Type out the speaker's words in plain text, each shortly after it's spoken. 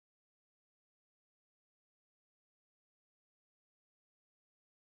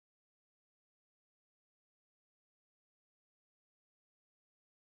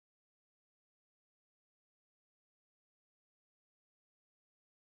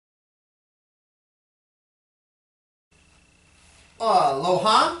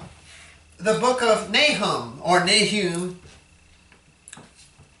Aloha, the book of Nahum, or Nahum,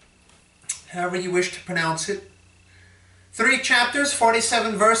 however you wish to pronounce it. 3 chapters,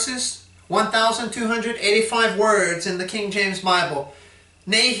 47 verses, 1,285 words in the King James Bible.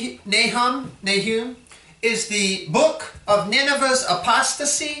 Nahum is the book of Nineveh's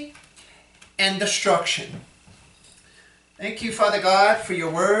apostasy and destruction. Thank you, Father God, for your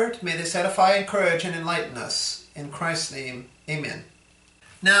word. May this edify, encourage, and enlighten us. In Christ's name, amen.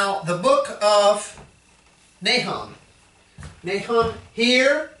 Now, the book of Nahum. Nahum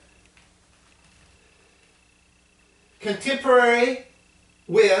here, contemporary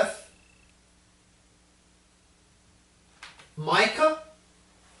with Micah,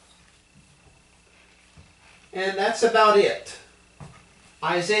 and that's about it.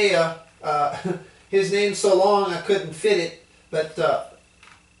 Isaiah, his name's so long I couldn't fit it, but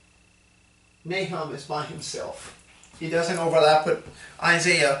Nahum is by himself. He doesn't overlap with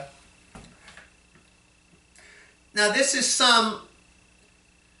Isaiah. Now this is some,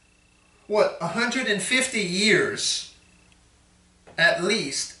 150 years at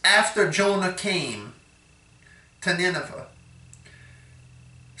least after Jonah came to Nineveh.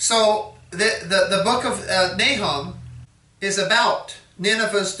 So the book of Nahum is about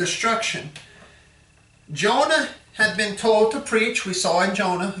Nineveh's destruction. Jonah had been told to preach. We saw in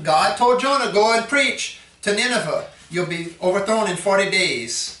Jonah, God told Jonah, go and preach to Nineveh. You'll be overthrown in 40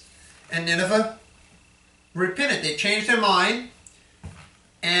 days. And Nineveh repented. They changed their mind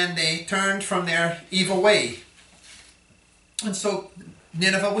and they turned from their evil way. And so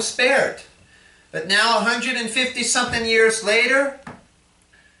Nineveh was spared. But now 150 something years later,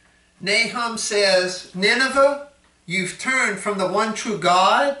 Nahum says, Nineveh, you've turned from the one true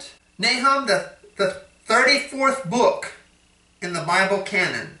God. Nahum, the 34th book in the Bible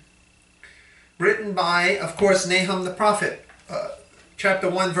canon, written by, of course, Nahum the prophet, chapter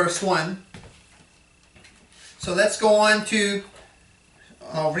 1, verse 1. So let's go on to,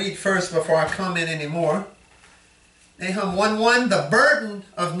 I'll read first before I comment anymore. Nahum 1:1, the burden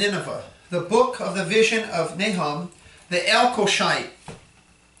of Nineveh, the book of the vision of Nahum, the Elkoshite.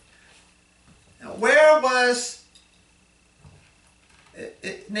 Now, where was,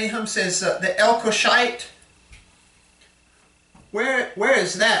 Nahum says, the Elkoshite, where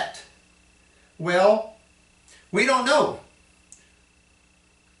is that? Well, we don't know.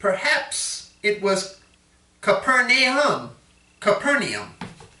 Perhaps it was Capernaum,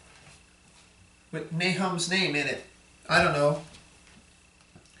 with Nahum's name in it. I don't know.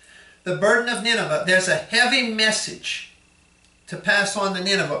 The burden of Nineveh. There's a heavy message to pass on to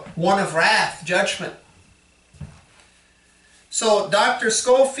Nineveh. One of wrath, judgment. So Dr.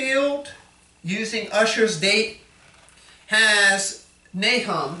 Schofield, using Ussher's date, has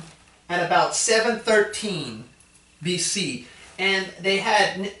Nahum at about 713 BC. And they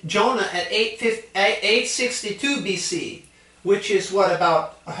had Jonah at 862 BC, which is what,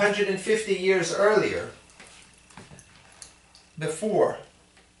 about 150 years earlier, before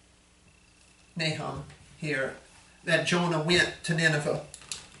Nahum here, that Jonah went to Nineveh.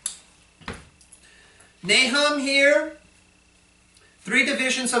 Nahum here, 3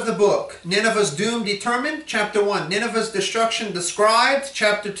 divisions of the book. Nineveh's doom determined, chapter 1. Nineveh's destruction described,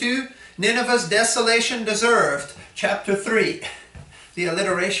 chapter 2. Nineveh's desolation deserved, chapter 3. The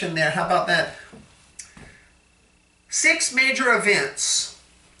alliteration there, how about that? 6 major events,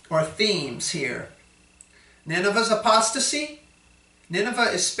 or themes here. Nineveh's apostasy.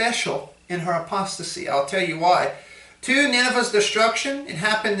 Nineveh is special in her apostasy. I'll tell you why. 2, Nineveh's destruction. It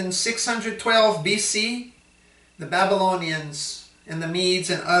happened in 612 BC. The Babylonians and the Medes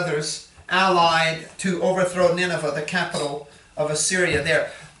and others allied to overthrow Nineveh, the capital of Assyria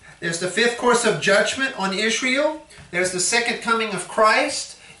there. There's the 5th course of judgment on Israel. There's the second coming of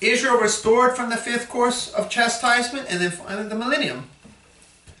Christ. Israel restored from the 5th course of chastisement, and then finally the millennium.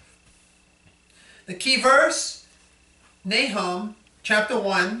 The key verse, Nahum chapter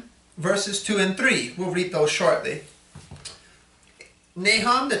 1, verses 2 and 3. We'll read those shortly.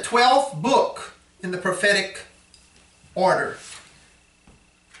 Nahum, the 12th book in the prophetic order.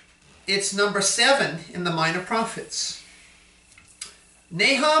 It's number 7 in the minor prophets.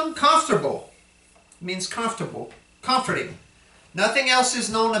 Nahum, comfortable, means comfortable, comforting. Nothing else is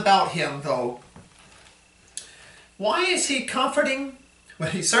known about him, though. Why is he comforting?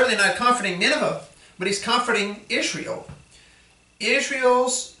 Well, he's certainly not comforting Nineveh, but he's comforting Israel.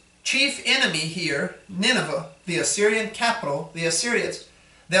 Israel's chief enemy here, Nineveh, the Assyrian capital, the Assyrians,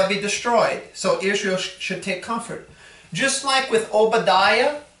 they'll be destroyed. So Israel should take comfort. Just like with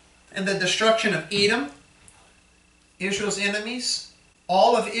Obadiah and the destruction of Edom, Israel's enemies,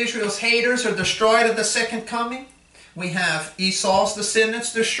 all of Israel's haters are destroyed at the second coming. We have Esau's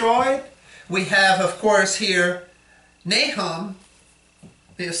descendants destroyed. We have, of course, here Nahum,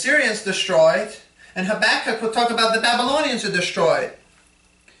 the Assyrians destroyed. And Habakkuk will talk about the Babylonians are destroyed.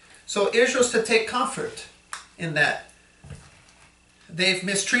 So Israel's to take comfort in that. They've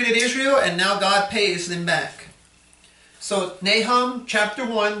mistreated Israel, and now God pays them back. So Nahum chapter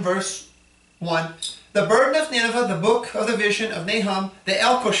 1 verse 1. The burden of Nineveh, the book of the vision of Nahum the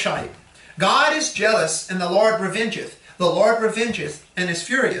Elkoshite. God is jealous, and the Lord revengeth. The Lord revengeth, and is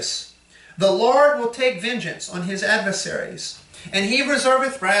furious. The Lord will take vengeance on his adversaries, and he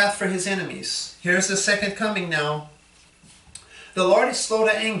reserveth wrath for his enemies. Here's the second coming now. The Lord is slow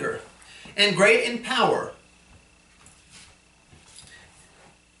to anger, and great in power,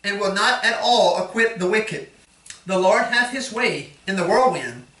 and will not at all acquit the wicked. The Lord hath his way in the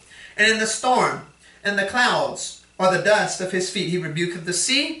whirlwind, and in the storm, and the clouds are the dust of his feet. He rebuketh the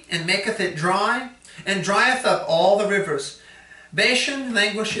sea, and maketh it dry, and drieth up all the rivers. Bashan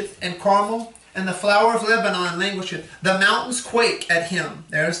languisheth, and Carmel, and the flower of Lebanon languisheth. The mountains quake at him.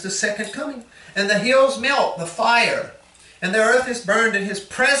 There's the second coming. And the hills melt, the fire, and the earth is burned in his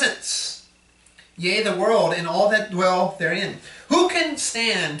presence. Yea, the world and all that dwell therein. Who can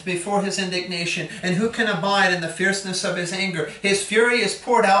stand before his indignation, and who can abide in the fierceness of his anger? His fury is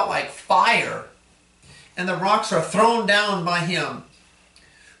poured out like fire, and the rocks are thrown down by him.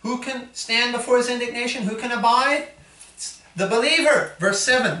 Who can stand before his indignation? Who can abide? The believer. Verse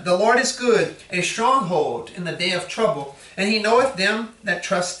 7. The Lord is good, a stronghold in the day of trouble, and he knoweth them that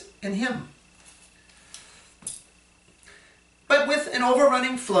trust in him. But with an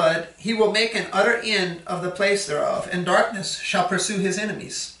overrunning flood, he will make an utter end of the place thereof, and darkness shall pursue his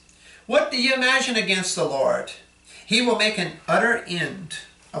enemies. What do you imagine against the Lord? He will make an utter end.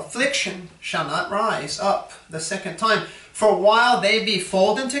 Affliction shall not rise up the second time. For while they be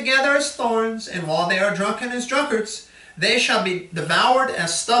folden together as thorns, and while they are drunken as drunkards, they shall be devoured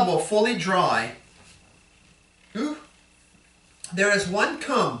as stubble fully dry. Ooh. There is one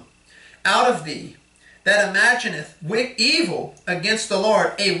come out of thee, that imagineth evil against the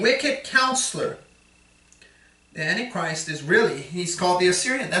Lord, a wicked counselor. The Antichrist is really, he's called the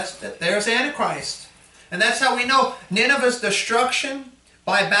Assyrian. There's the Antichrist. And that's how we know Nineveh's destruction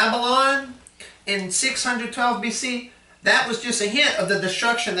by Babylon in 612 BC, that was just a hint of the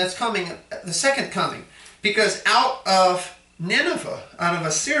destruction that's coming, the second coming. Because out of Nineveh, out of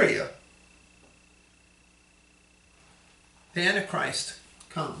Assyria, the Antichrist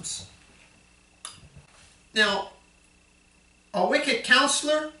comes. Now, a wicked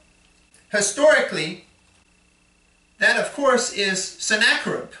counselor, historically, that of course is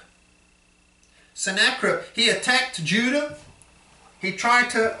Sennacherib. Sennacherib, he attacked Judah. He tried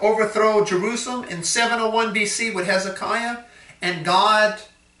to overthrow Jerusalem in 701 BC with Hezekiah, and God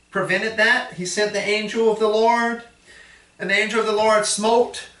prevented that. He sent the angel of the Lord, and the angel of the Lord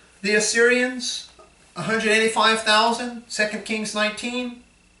smote the Assyrians, 185,000, 2 Kings 19.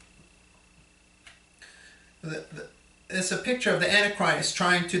 It's a picture of the Antichrist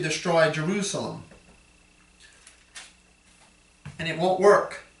trying to destroy Jerusalem. And it won't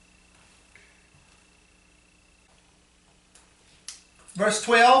work. Verse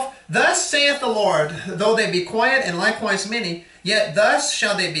 12, Thus saith the Lord, though they be quiet and likewise many, yet thus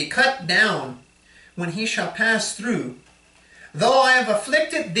shall they be cut down when he shall pass through. Though I have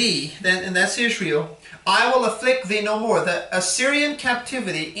afflicted thee, and that's Israel, I will afflict thee no more. The Assyrian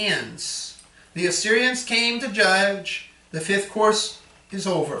captivity ends. The Assyrians came to judge. The fifth course is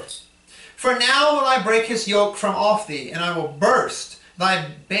over. For now will I break his yoke from off thee, and I will burst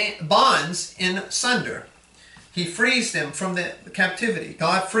thy bonds in sunder. He frees them from the captivity.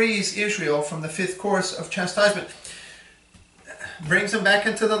 God frees Israel from the fifth course of chastisement. Brings them back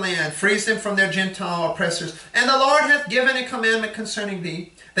into the land. Frees them from their Gentile oppressors. And the Lord hath given a commandment concerning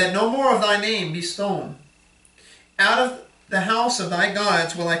thee, that no more of thy name be stoned. Out of the house of thy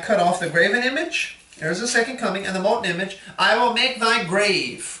gods will I cut off the graven image. There's the second coming. And the molten image. I will make thy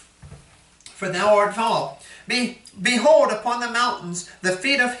grave, for thou art foul. Behold upon the mountains the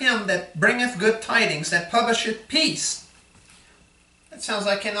feet of him that bringeth good tidings, that publisheth peace. That sounds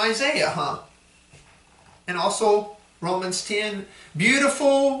like in Isaiah, huh? And also Romans 10.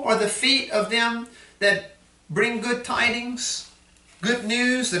 Beautiful are the feet of them that bring good tidings, good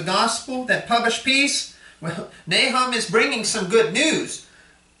news, the gospel, that publish peace. Well, Nahum is bringing some good news.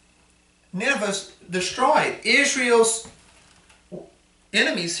 Nineveh's destroyed. Israel's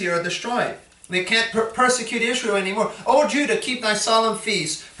enemies here are destroyed. They can't persecute Israel anymore. O Judah, keep thy solemn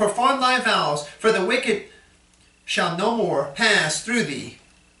feasts, perform thy vows, for the wicked shall no more pass through thee.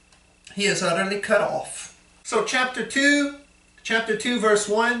 He is utterly cut off. So chapter 2 verse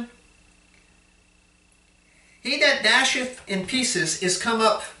 1. He that dasheth in pieces is come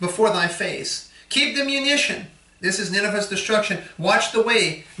up before thy face. Keep the munition. This is Nineveh's destruction. Watch the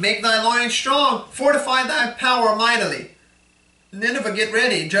way. Make thy loins strong. Fortify thy power mightily. Nineveh, get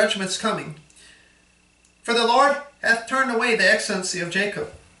ready. Judgment's coming. For the Lord hath turned away the excellency of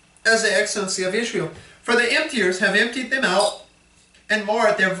Jacob, as the excellency of Israel. For the emptiers have emptied them out, and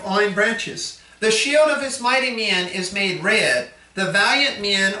marred their vine branches. The shield of his mighty men is made red. The valiant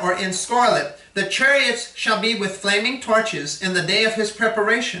men are in scarlet. The chariots shall be with flaming torches in the day of his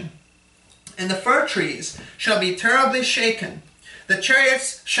preparation. And the fir trees shall be terribly shaken. The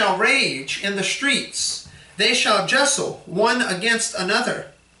chariots shall rage in the streets. They shall jostle one against another.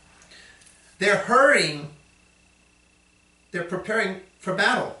 They're hurrying. They're preparing for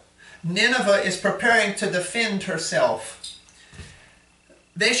battle. Nineveh is preparing to defend herself.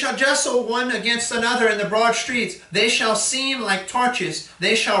 They shall jostle one against another in the broad streets. They shall seem like torches.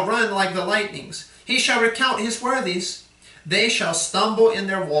 They shall run like the lightnings. He shall recount his worthies. They shall stumble in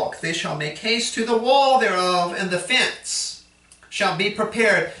their walk. They shall make haste to the wall thereof, and the fence shall be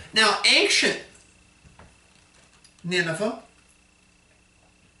prepared. Now, ancient Nineveh.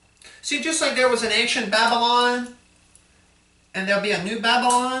 See, just like there was an ancient Babylon, and there'll be a new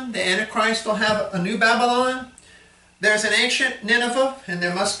Babylon, the Antichrist will have a new Babylon. There's an ancient Nineveh, and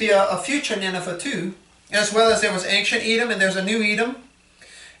there must be a future Nineveh too, as well as there was ancient Edom, and there's a new Edom.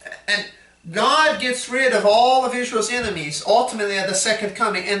 And God gets rid of all of Israel's enemies, ultimately at the second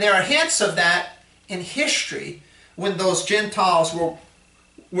coming. And there are hints of that in history when those Gentiles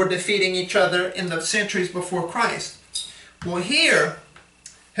were defeating each other in the centuries before Christ. Well, here,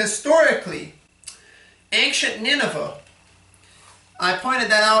 historically, ancient Nineveh, I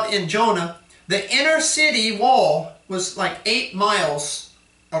pointed that out in Jonah, the inner city wall was like 8 miles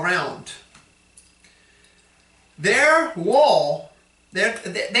around. Their wall,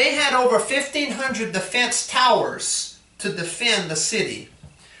 they had over 1,500 defense towers to defend the city.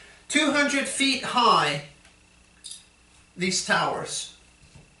 200 feet high, these towers.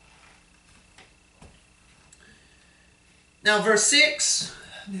 Now verse 6,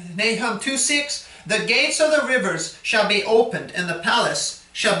 Nahum 2:6, the gates of the rivers shall be opened, and the palace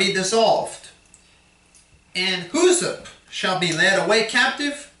shall be dissolved. And Huzup shall be led away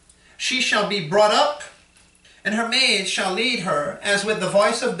captive. She shall be brought up, and her maids shall lead her, as with the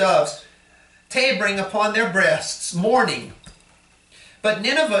voice of doves, tabering upon their breasts, mourning. But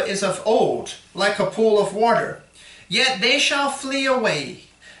Nineveh is of old, like a pool of water. Yet they shall flee away.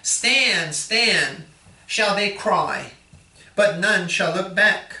 Stand, stand, shall they cry, but none shall look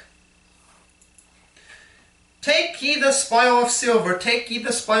back. Take ye the spoil of silver, take ye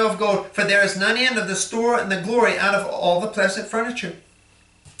the spoil of gold, for there is none end of the store and the glory out of all the pleasant furniture.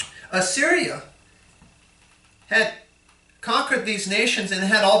 Assyria had conquered these nations and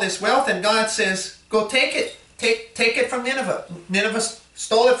had all this wealth, and God says, go take it. Take it from Nineveh. Nineveh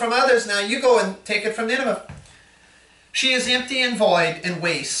stole it from others, now you go and take it from Nineveh. She is empty and void and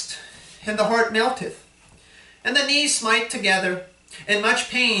waste, and the heart melteth, and the knees smite together, and much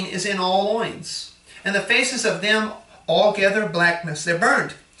pain is in all loins. And the faces of them altogether blackness. They're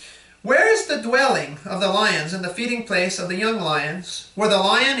burned. Where is the dwelling of the lions and the feeding place of the young lions, where the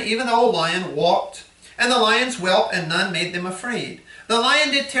lion, even the old lion, walked, and the lions whelped, and none made them afraid? The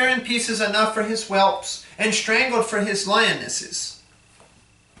lion did tear in pieces enough for his whelps, and strangled for his lionesses,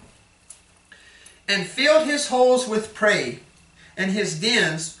 and filled his holes with prey, and his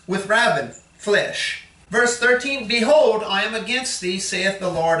dens with rabid flesh. Verse 13, behold, I am against thee, saith the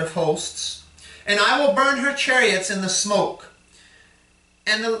Lord of hosts, and I will burn her chariots in the smoke,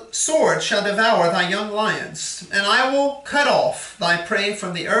 and the sword shall devour thy young lions, and I will cut off thy prey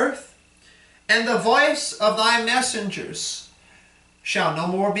from the earth, and the voice of thy messengers shall no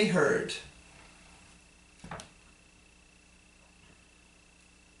more be heard.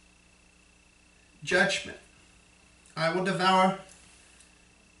 Judgment. I will devour.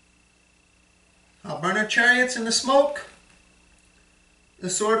 I'll burn her chariots in the smoke. The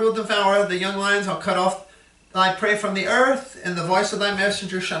sword will devour the young lions. I'll cut off thy prey from the earth, and the voice of thy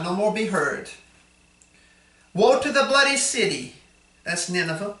messenger shall no more be heard. Woe to the bloody city. That's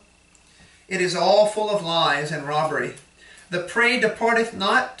Nineveh. It is all full of lies and robbery. The prey departeth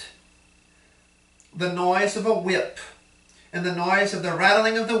not. The noise of a whip, and the noise of the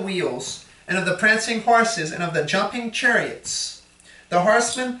rattling of the wheels, and of the prancing horses, and of the jumping chariots. The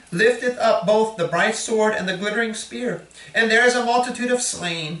horseman lifteth up both the bright sword and the glittering spear. And there is a multitude of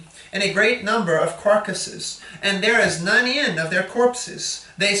slain, and a great number of carcasses. And there is none end of their corpses.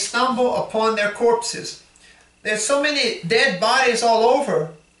 They stumble upon their corpses. There's so many dead bodies all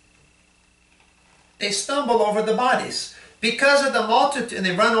over. They stumble over the bodies. Because of the multitude, and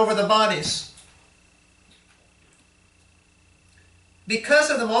they run over the bodies. because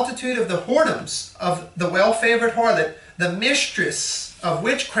of the multitude of the whoredoms of the well-favored harlot, the mistress of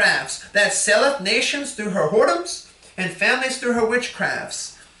witchcrafts, that selleth nations through her whoredoms, and families through her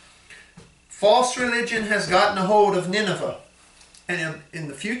witchcrafts. False religion has gotten a hold of Nineveh. And in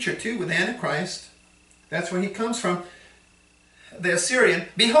the future too, with Antichrist, that's where he comes from, the Assyrian.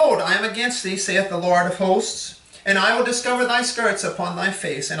 Behold, I am against thee, saith the Lord of hosts, and I will discover thy skirts upon thy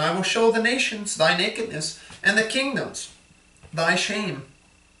face, and I will show the nations thy nakedness, and the kingdoms thy shame.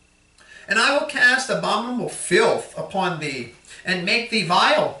 And I will cast abominable filth upon thee, and make thee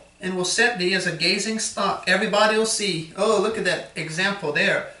vile, and will set thee as a gazing stock. Everybody will see. Oh, look at that example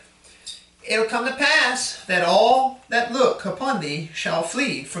there. It'll come to pass that all that look upon thee shall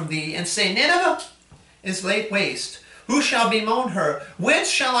flee from thee, and say, Nineveh is laid waste. Who shall bemoan her? Whence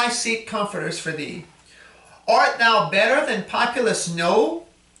shall I seek comforters for thee? Art thou better than populous No?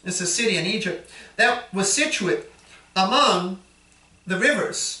 It's a city in Egypt that was situate among the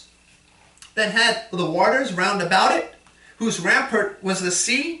rivers, that had the waters round about it, whose rampart was the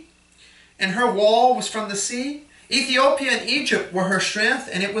sea, and her wall was from the sea. Ethiopia and Egypt were her strength,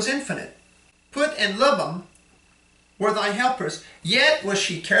 and it was infinite. Put and Lubim were thy helpers, yet was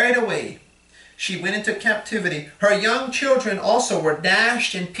she carried away. She went into captivity. Her young children also were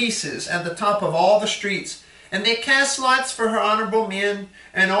dashed in pieces at the top of all the streets. And they cast lots for her honorable men,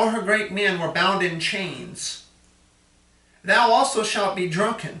 and all her great men were bound in chains. Thou also shalt be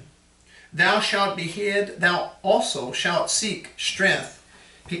drunken. Thou shalt be hid. Thou also shalt seek strength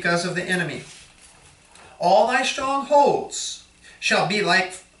because of the enemy. All thy strongholds shall be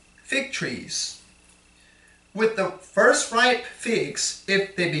like fig trees. With the first ripe figs,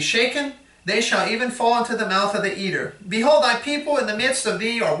 if they be shaken, they shall even fall into the mouth of the eater. Behold, thy people in the midst of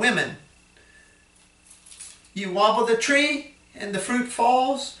thee are women. You wobble the tree, and the fruit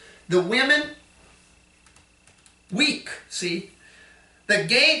falls. The women weak, see. The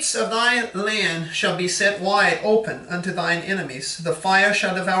gates of thy land shall be set wide open unto thine enemies. The fire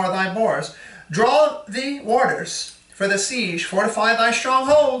shall devour thy bars. Draw thee waters for the siege. Fortify thy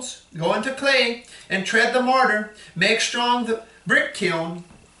strongholds. Go into clay, and tread the mortar. Make strong the brick kiln.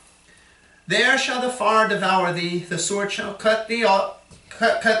 There shall the fire devour thee. The sword shall cut thee off.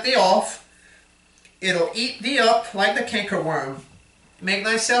 It'll eat thee up like the cankerworm. Make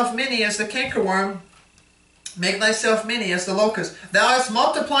thyself many as the cankerworm. Make thyself many as the locust. Thou hast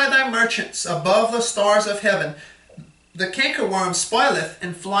multiplied thy merchants above the stars of heaven. The cankerworm spoileth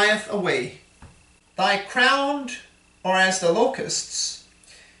and flieth away. Thy crowned are as the locusts,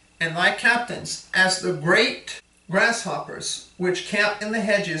 and thy captains as the great grasshoppers, which camp in the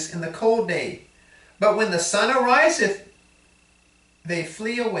hedges in the cold day. But when the sun ariseth, they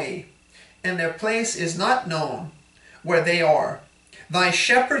flee away, and their place is not known where they are. Thy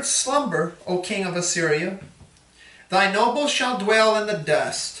shepherds slumber, O king of Assyria. Thy nobles shall dwell in the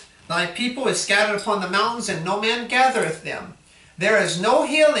dust. Thy people is scattered upon the mountains, and no man gathereth them. There is no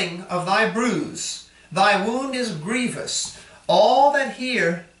healing of thy bruise. Thy wound is grievous. All that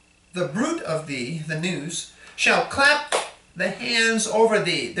hear the bruit of thee, the news, shall clap the hands over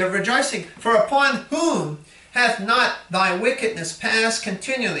thee. They're rejoicing. For upon whom hath not thy wickedness passed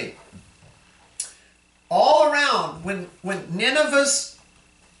continually? All around, when Nineveh's,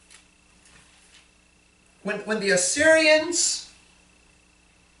 when the Assyrians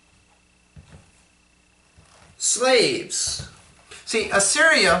slaves, see,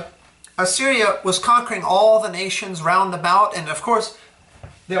 Assyria was conquering all the nations round about, and of course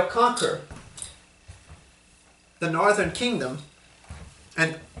they'll conquer the northern kingdom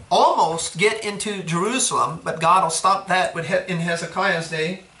and almost get into Jerusalem, but God will stop that in Hezekiah's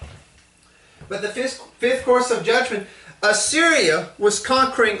day. But the fifth course of judgment, Assyria was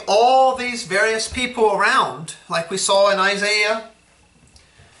conquering all these various people around, like we saw in Isaiah.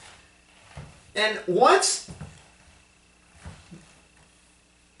 And once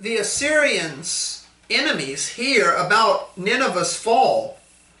the Assyrians' enemies hear about Nineveh's fall,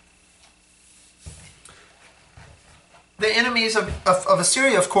 the enemies of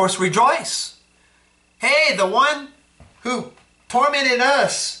Assyria, of course, rejoice. Hey, the one who tormented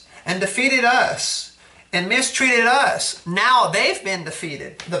us and defeated us and mistreated us, now they've been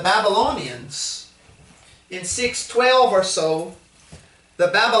defeated. The Babylonians, in 612 or so, the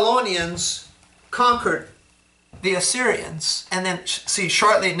Babylonians conquered the Assyrians. And then, see,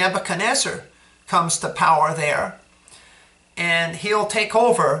 shortly Nebuchadnezzar comes to power there, and he'll take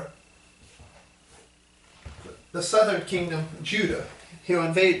over the southern kingdom, Judah. He'll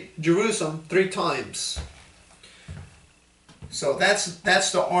invade Jerusalem 3 times. So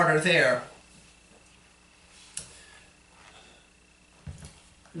that's the order there.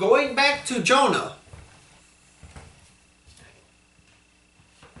 Going back to Jonah.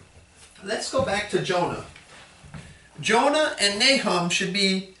 Let's go back to Jonah. Jonah and Nahum should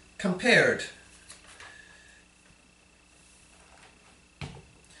be compared.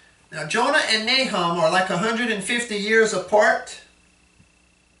 Now Jonah and Nahum are like 150 years apart.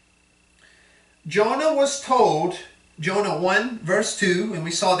 Jonah was told, Jonah 1 verse 2, and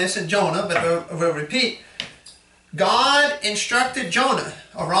we saw this in Jonah, but we'll repeat. God instructed Jonah,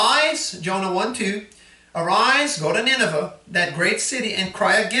 arise, Jonah 1, 2, arise, go to Nineveh, that great city, and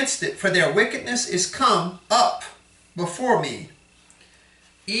cry against it, for their wickedness is come up before me.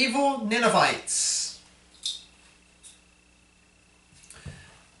 Evil Ninevites.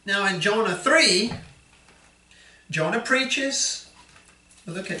 Now in Jonah 3, Jonah preaches.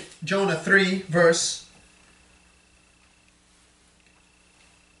 Look at Jonah 3 verse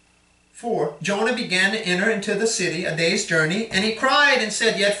 4. Jonah began to enter into the city a day's journey, and he cried and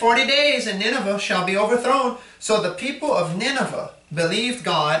said, Yet 40 days, and Nineveh shall be overthrown. So the people of Nineveh believed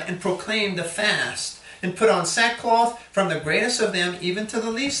God and proclaimed a fast, and put on sackcloth, from the greatest of them even to the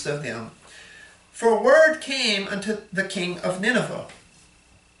least of them. For word came unto the king of Nineveh,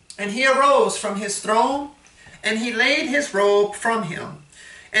 and he arose from his throne, and he laid his robe from him,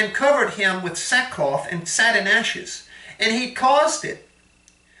 and covered him with sackcloth, and sat in ashes. And he caused it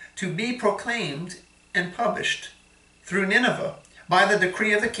to be proclaimed and published through Nineveh by the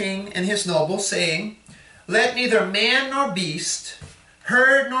decree of the king and his nobles, saying, Let neither man nor beast,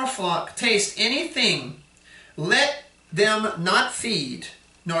 herd nor flock taste anything. Let them not feed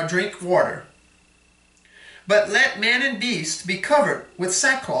nor drink water. But let man and beast be covered with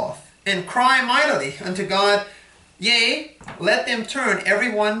sackcloth, and cry mightily unto God. Yea, let them turn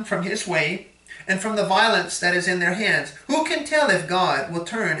every one from his way, and from the violence that is in their hands. Who can tell if God will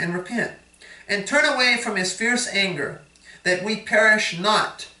turn and repent, and turn away from his fierce anger, that we perish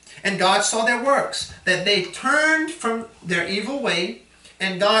not? And God saw their works, that they turned from their evil way,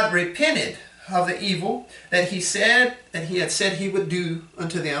 and God repented of the evil that he had said he would do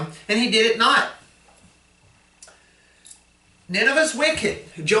unto them, and he did it not. Nineveh's wicked.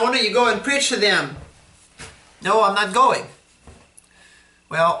 Jonah, you go and preach to them. No, I'm not going.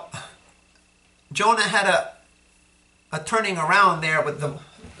 Well, Jonah had a turning around there with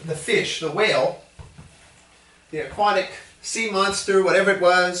the fish, the whale, the aquatic sea monster, whatever it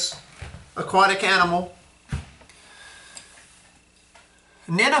was, aquatic animal.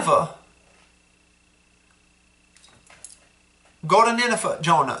 Nineveh, go to Nineveh,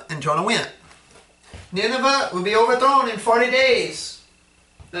 Jonah, and Jonah went. Nineveh will be overthrown in 40 days.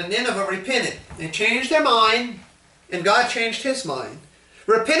 And Nineveh repented. They changed their mind, and God changed his mind.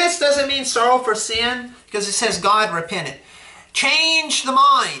 Repentance doesn't mean sorrow for sin, because it says God repented. Change the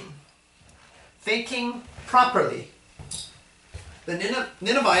mind. Thinking properly. The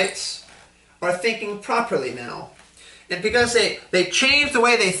Ninevites are thinking properly now. And because they changed the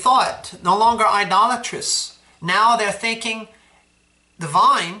way they thought, no longer idolatrous. Now they're thinking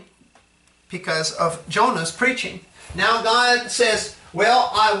divine because of Jonah's preaching. Now God says,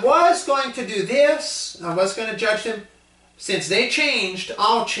 well, I was going to do this. I was going to judge them. Since they changed,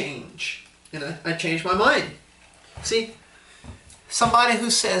 I'll change. And I changed my mind. See, somebody who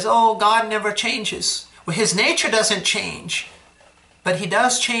says, oh, God never changes. Well, his nature doesn't change. But he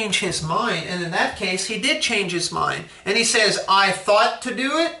does change his mind. And in that case, he did change his mind. And he says, I thought to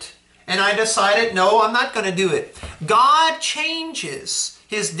do it. And I decided, no, I'm not going to do it. God changes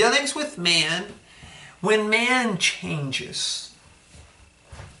his dealings with man when man changes.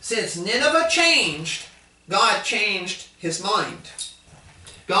 Since Nineveh changed, God changed his mind.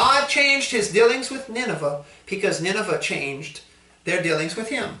 God changed his dealings with Nineveh because Nineveh changed their dealings with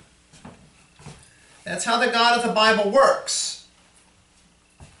him. That's how the God of the Bible works.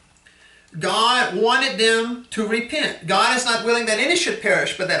 God wanted them to repent. God is not willing that any should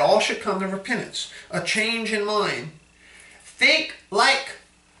perish, but that all should come to repentance. A change in mind. Think like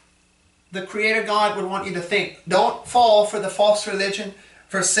the Creator God would want you to think. Don't fall for the false religion,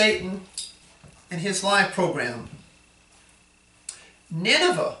 for Satan and his lie program.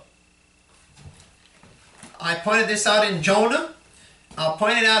 Nineveh. I pointed this out in Jonah. I'll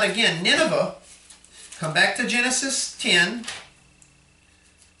point it out again. Nineveh. Come back to Genesis 10.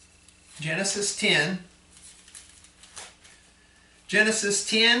 Genesis 10. Genesis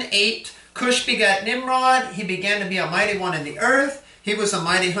 10:8. Cush begat Nimrod. He began to be a mighty one in the earth. He was a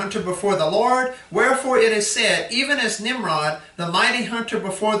mighty hunter before the Lord. Wherefore it is said, even as Nimrod, the mighty hunter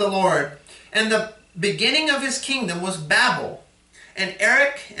before the Lord. And the beginning of his kingdom was Babel, and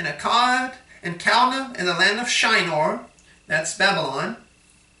Erech, and Akkad, and Calneh, in the land of Shinar. That's Babylon.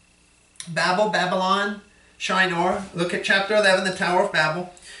 Babel, Babylon, Shinar. Look at chapter 11, the Tower of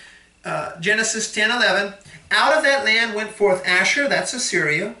Babel. Genesis 10:11. Out of that land went forth Asher, that's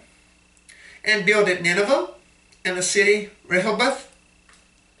Assyria, and builded Nineveh, and the city Rehoboth,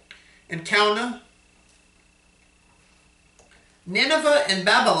 and Calneh. Nineveh and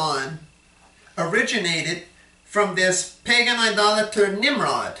Babylon originated from this pagan idolater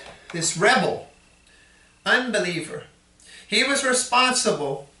Nimrod, this rebel, unbeliever. He was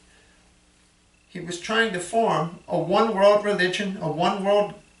responsible. He was trying to form a one-world religion, a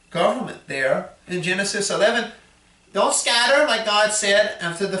one-world government there in Genesis 11. Don't scatter, like God said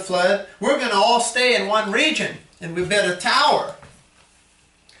after the flood. We're going to all stay in one region, and we build a tower.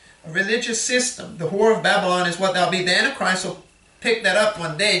 A religious system. The whore of Babylon is what that'll be. The Antichrist will pick that up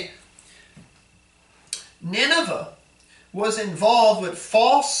one day. Nineveh was involved with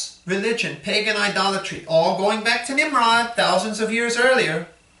false religion, pagan idolatry, all going back to Nimrod thousands of years earlier.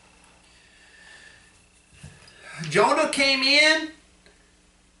 Jonah came in.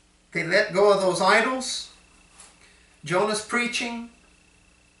 They let go of those idols. Jonah's preaching.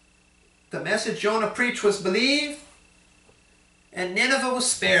 The message Jonah preached was believed. And Nineveh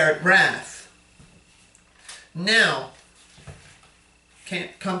was spared wrath. Now,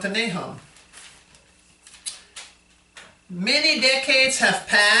 can't come to Nahum. Many decades have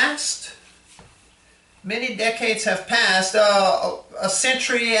passed. Many decades have passed. A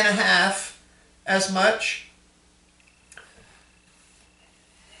century and a half as much.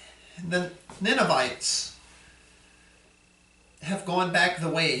 The Ninevites have gone back the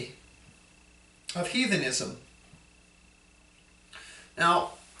way of heathenism.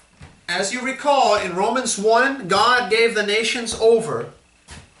 Now, as you recall, in Romans 1, God gave the nations over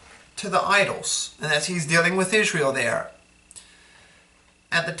to the idols. And as he's dealing with Israel there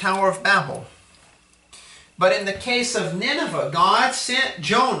at the Tower of Babel. But in the case of Nineveh, God sent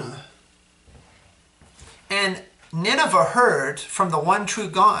Jonah. And Nineveh heard from the one true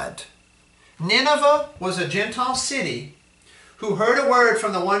God. Nineveh was a Gentile city who heard a word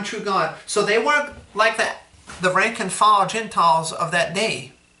from the one true God. So they weren't like the rank and file Gentiles of that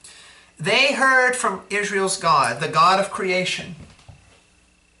day. They heard from Israel's God, the God of creation.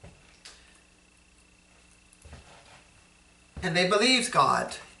 And they believed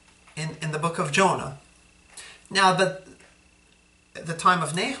God in the book of Jonah. Now, at the time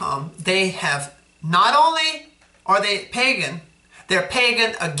of Nahum, they have, not only are they pagan, they're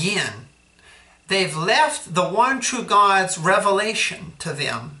pagan again. They've left the one true God's revelation to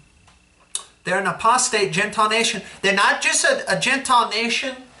them. They're an apostate Gentile nation. They're not just a Gentile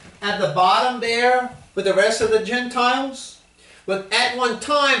nation at the bottom there with the rest of the Gentiles. But at one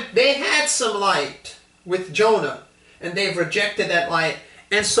time, they had some light with Jonah. And they've rejected that light.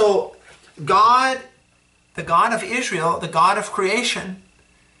 And so God, the God of Israel, the God of creation,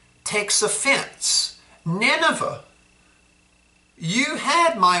 takes offense. Nineveh, you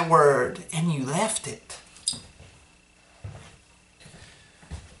had my word and you left it.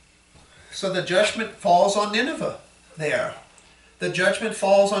 So the judgment falls on Nineveh there. The judgment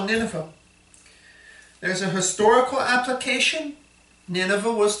falls on Nineveh. There's a historical application.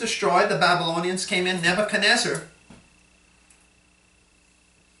 Nineveh was destroyed. The Babylonians came in. Nebuchadnezzar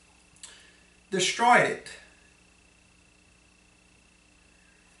destroyed it.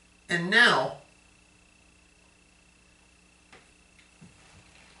 And now,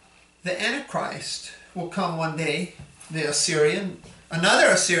 the Antichrist will come one day, the Assyrian, another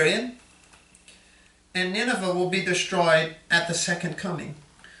Assyrian, and Nineveh will be destroyed at the second coming.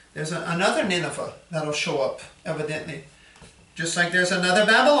 There's another Nineveh that'll show up, evidently. Just like there's another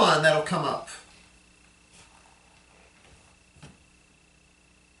Babylon that'll come up.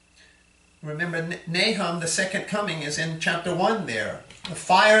 Remember, Nahum, the second coming, is in chapter 1 there. The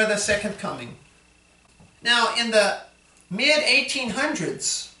fire of the second coming. Now, in the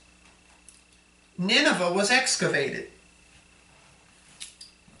mid-1800s, Nineveh was excavated.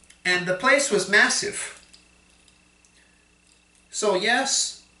 And the place was massive. So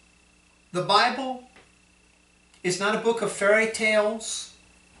yes, the Bible is not a book of fairy tales.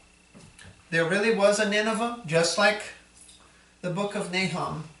 There really was a Nineveh, just like the book of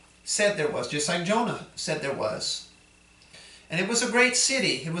Nahum said there was, just like Jonah said there was. And it was a great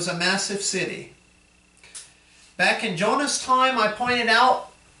city. It was a massive city. Back in Jonah's time, I pointed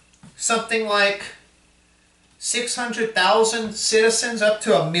out something like 600,000 citizens, up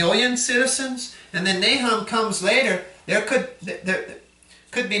to 1 million citizens. And then Nahum comes later. There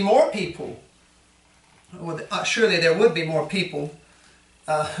could be more people. Well, surely there would be more people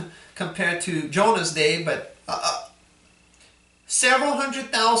compared to Jonah's day, but several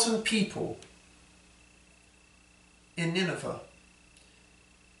 100,000 people in Nineveh.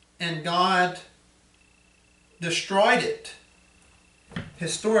 And God destroyed it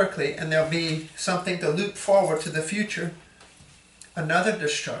historically, and there'll be something to look forward to the future, another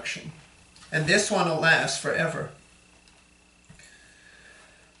destruction. And this one will last forever.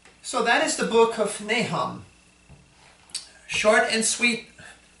 So that is the book of Nahum. Short and sweet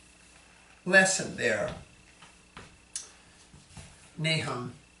lesson there.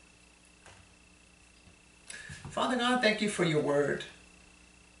 Nahum. Father God, thank you for your word.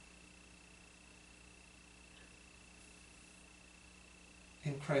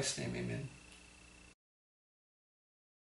 In Christ's name, amen.